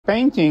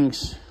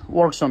Paintings,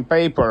 works on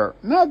paper,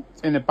 not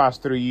in the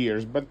past 3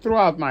 years, but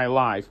throughout my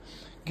life,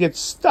 get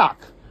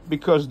stuck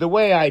because the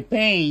way I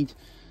paint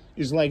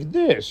is like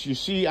this. You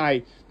see,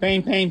 I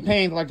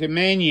paint like a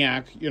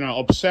maniac,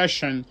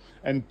 obsession,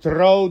 and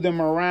throw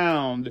them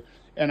around.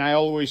 And I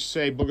always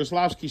say,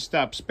 Bogoslowsky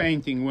stops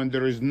painting when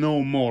there is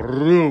no more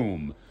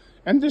room.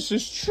 And this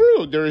is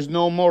true. There is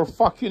no more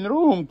fucking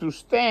room to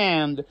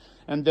stand.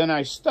 And then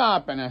I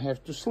stop and I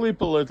have to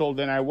sleep a little.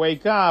 Then I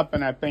wake up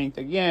and I paint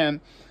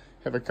again.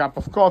 Have a cup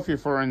of coffee,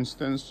 for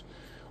instance,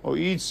 or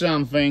eat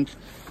something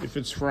if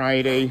it's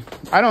Friday.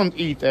 I don't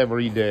eat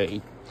every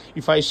day.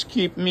 If I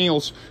skip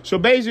meals. So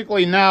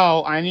basically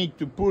now I need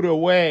to put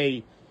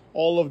away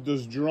all of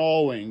those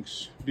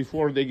drawings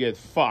before they get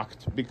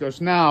fucked,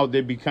 because now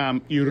they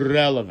become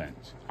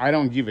irrelevant. I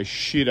don't give a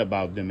shit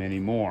about them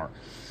anymore.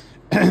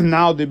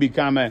 Now they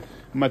become a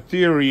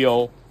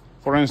material.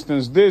 For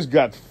instance, this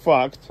got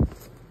fucked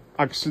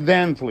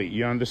accidentally,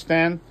 you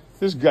understand?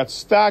 This got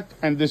stuck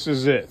and this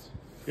is it.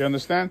 You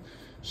understand?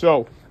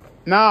 So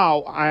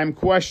now I'm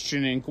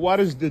questioning what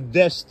is the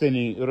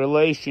destiny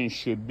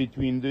relationship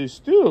between these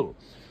two.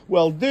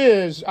 Well,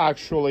 this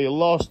actually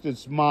lost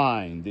its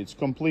mind. It's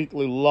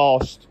completely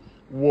lost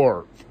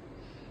work.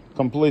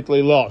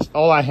 Completely lost.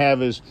 All I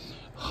have is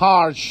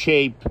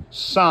heart-shaped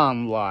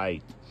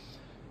sunlight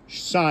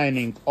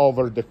shining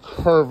over the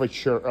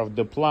curvature of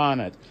the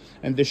planet.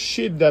 And the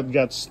shit that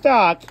got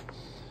stuck,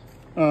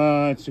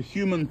 it's a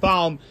human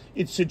palm.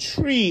 It's a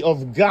tree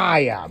of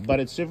Gaia, but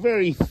it's a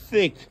very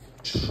thick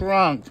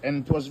trunk.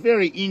 And it was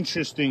very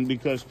interesting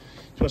because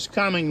it was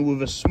coming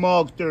with a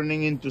smoke,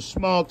 turning into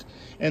smoke.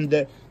 And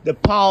the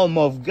palm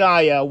of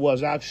Gaia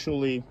was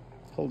actually...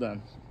 Hold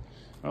on.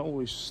 I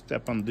always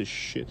step on this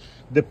shit.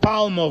 The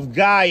palm of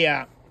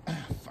Gaia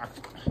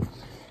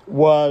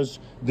was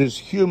this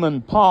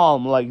human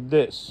palm like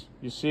this.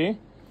 You see?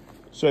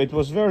 So it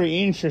was very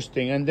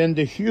interesting. And then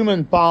the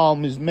human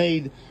palm is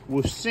made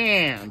with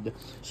sand.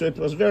 So it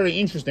was very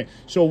interesting.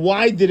 So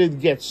why did it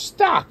get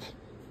stuck?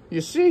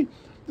 You see?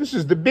 This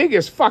is the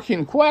biggest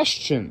fucking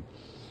question.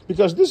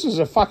 Because this is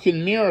a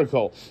fucking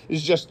miracle.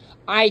 It's just,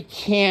 I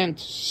can't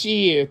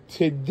see it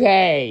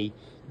today.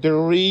 The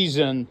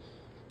reason,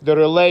 the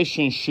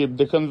relationship,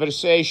 the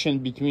conversation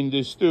between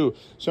these two.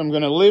 So I'm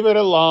going to leave it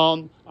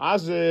alone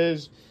as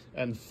is.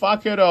 And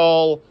fuck it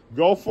all,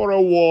 go for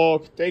a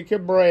walk, take a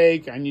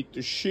break. I need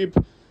to ship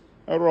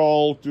a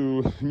roll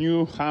to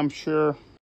New Hampshire,